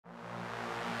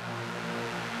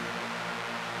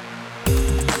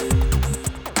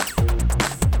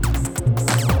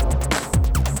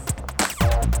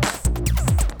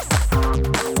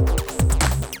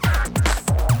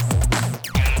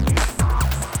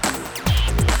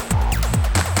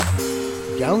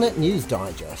Galnet News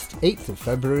Digest, 8th of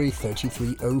February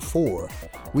 3304.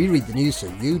 We read the news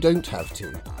so you don't have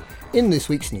to. In this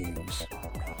week's news,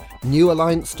 new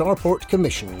Alliance starport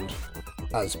commissioned,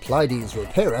 as Pleiades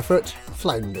repair effort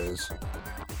flounders.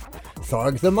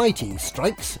 Tharg the Mighty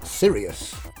strikes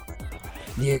Sirius.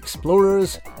 The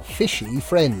Explorer's fishy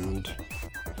friend.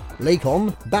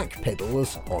 Lakon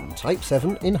backpedals on Type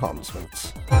 7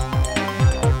 enhancements.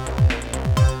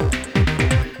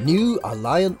 New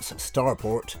Alliance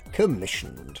starport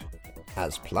commissioned,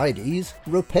 as Pleiades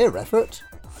repair effort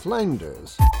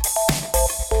flounders.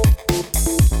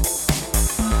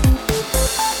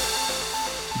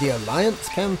 The Alliance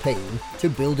campaign to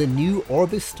build a new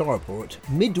Orbis starport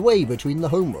midway between the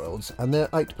homeworlds and their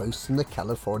outposts in the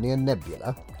California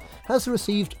Nebula has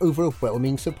received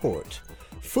overwhelming support,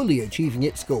 fully achieving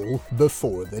its goal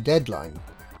before the deadline.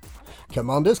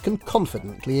 Commanders can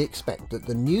confidently expect that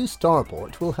the new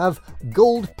starport will have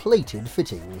gold-plated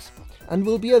fittings and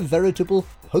will be a veritable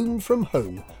home from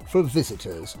home for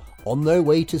visitors on their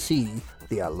way to see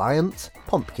the Alliance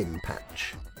pumpkin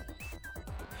patch.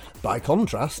 By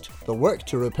contrast, the work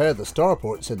to repair the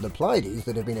starports in the Pleiades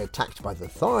that have been attacked by the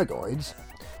Thargoids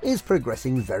is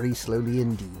progressing very slowly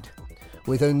indeed,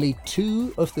 with only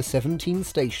 2 of the 17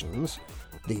 stations,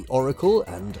 the Oracle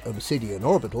and Obsidian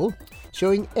Orbital,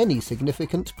 showing any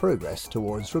significant progress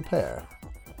towards repair.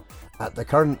 At the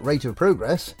current rate of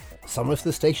progress, some of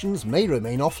the stations may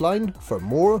remain offline for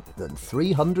more than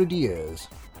 300 years.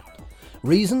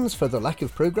 Reasons for the lack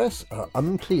of progress are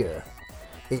unclear.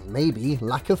 It may be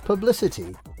lack of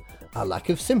publicity, a lack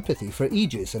of sympathy for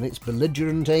Aegis and its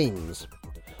belligerent aims,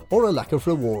 or a lack of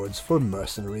rewards for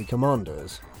mercenary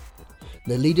commanders.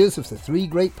 The leaders of the 3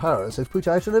 great powers have put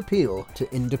out an appeal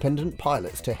to independent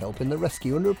pilots to help in the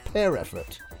rescue and repair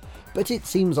effort, but it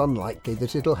seems unlikely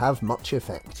that it'll have much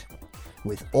effect,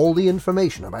 with all the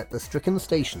information about the stricken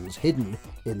stations hidden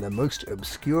in the most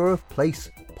obscure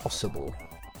place possible: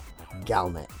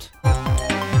 Galnet.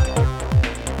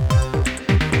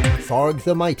 Tharg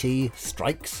the Mighty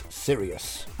strikes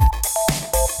Sirius.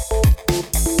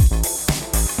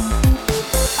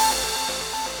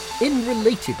 In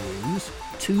related news,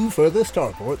 2 further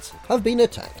starports have been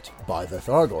attacked by the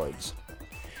Thargoids.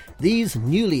 These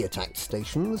newly attacked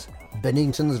stations,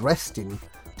 Bennington's Rest in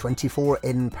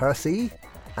 24N Persei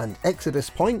and Exodus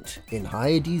Point in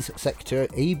Hyades Sector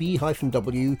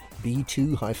AB-W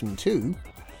B2-2,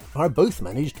 are both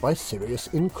managed by Sirius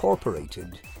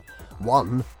Incorporated.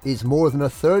 One is more than a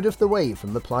third of the way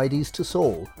from the Pleiades to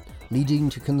Sol, leading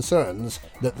to concerns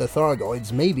that the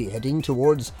Thargoids may be heading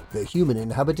towards the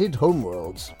human-inhabited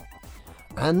homeworlds.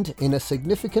 And in a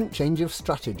significant change of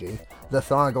strategy, the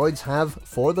Thargoids have,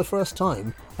 for the first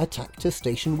time, attacked a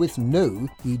station with no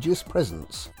Aegis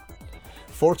presence.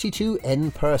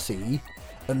 42N Persei,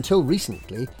 until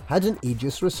recently, had an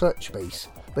Aegis research base,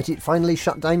 but it finally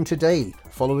shut down today,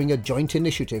 following a joint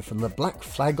initiative from the Black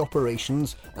Flag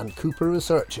Operations and Cooper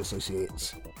Research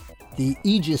Associates. The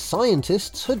Aegis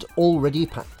scientists had already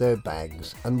packed their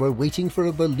bags and were waiting for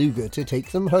a beluga to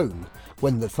take them home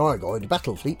when the Thargoid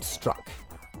battle fleet struck.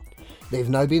 They've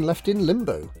now been left in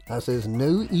limbo, as there's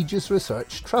no Aegis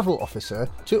Research travel officer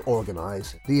to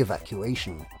organise the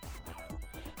evacuation.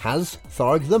 Has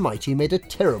Tharg the Mighty made a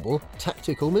terrible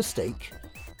tactical mistake?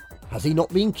 Has he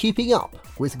not been keeping up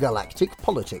with galactic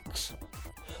politics?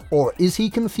 Or is he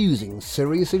confusing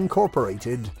Sirius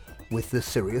Incorporated with the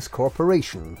Sirius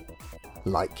Corporation,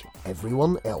 like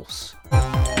everyone else?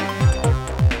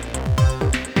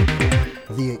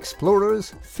 The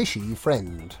Explorer's fishy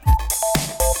friend.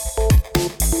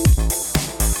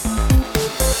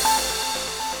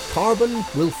 Carbon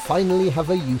will finally have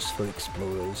a use for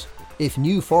explorers if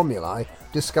new formulae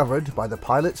discovered by the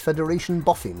Pilots Federation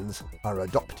boffins are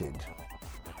adopted.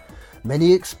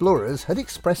 Many explorers had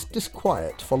expressed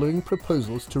disquiet following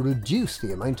proposals to reduce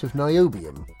the amount of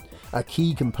niobium, a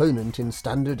key component in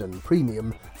standard and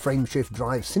premium frameshift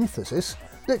drive synthesis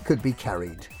that could be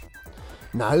carried.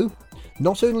 Now,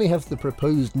 not only have the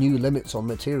proposed new limits on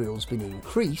materials been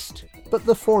increased, but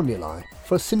the formulae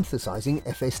for synthesizing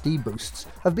FSD boosts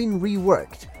have been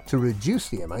reworked to reduce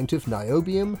the amount of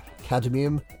niobium,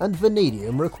 cadmium and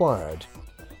vanadium required,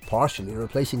 partially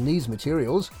replacing these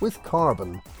materials with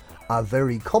carbon, a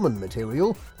very common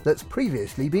material that's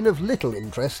previously been of little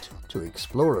interest to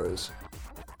explorers.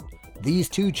 These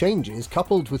 2 changes,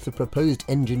 coupled with the proposed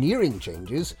engineering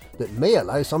changes that may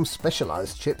allow some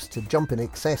specialised ships to jump in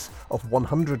excess of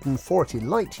 140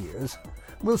 light-years,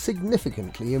 will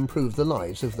significantly improve the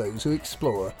lives of those who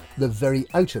explore the very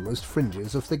outermost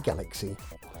fringes of the galaxy,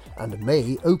 and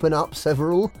may open up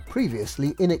several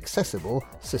previously inaccessible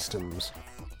systems.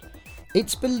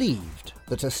 It's believed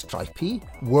that a stripy,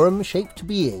 worm-shaped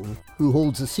being who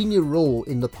holds a senior role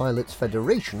in the Pilots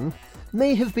Federation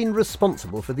may have been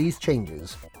responsible for these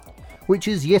changes, which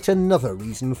is yet another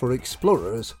reason for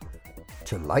explorers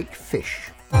to like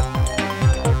fish.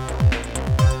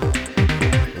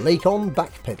 Lakon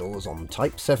backpedals on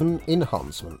Type 7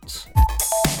 enhancements.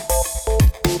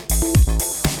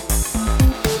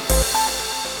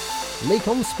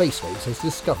 Lakon Spaceways has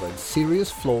discovered serious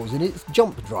flaws in its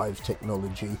jump drive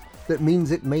technology that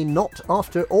means it may not,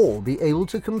 after all, be able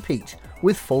to compete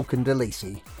with Falcon de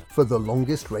Lacy for the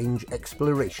longest range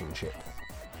exploration ship.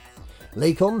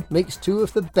 Lakon makes two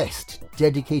of the best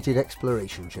dedicated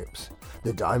exploration ships,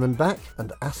 the Diamondback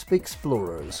and Asp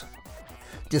Explorers.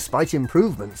 Despite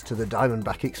improvements to the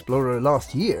Diamondback Explorer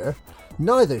last year,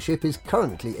 neither ship is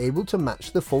currently able to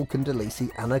match the Falcon de Lacy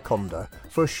Anaconda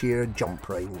for sheer jump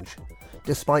range,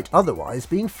 despite otherwise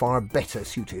being far better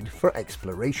suited for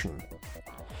exploration.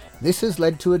 This has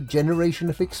led to a generation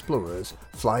of explorers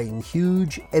flying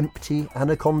huge, empty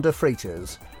Anaconda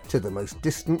freighters to the most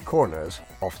distant corners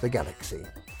of the galaxy.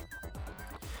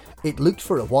 It looked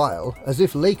for a while as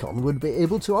if Lakon would be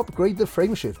able to upgrade the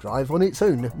frameshift drive on its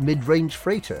own mid-range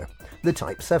freighter, the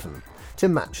Type 7, to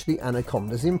match the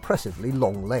Anaconda's impressively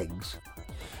long legs.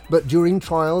 But during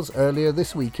trials earlier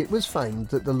this week it was found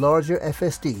that the larger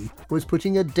FSD was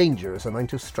putting a dangerous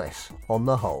amount of stress on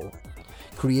the hull,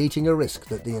 creating a risk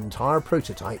that the entire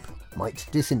prototype might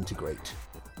disintegrate.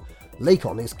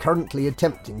 Lakon is currently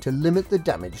attempting to limit the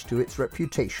damage to its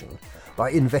reputation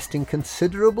by investing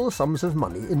considerable sums of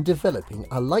money in developing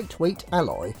a lightweight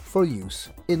alloy for use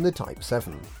in the Type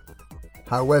 7.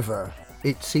 However,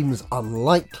 it seems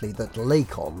unlikely that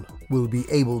Lakon will be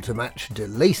able to match de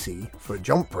Lacy for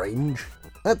jump range,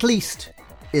 at least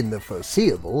in the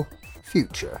foreseeable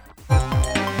future.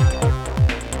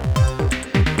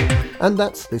 And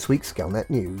that's this week's Galnet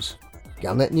News.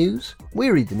 Galnet News, we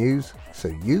read the news so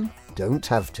you don't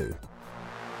have to.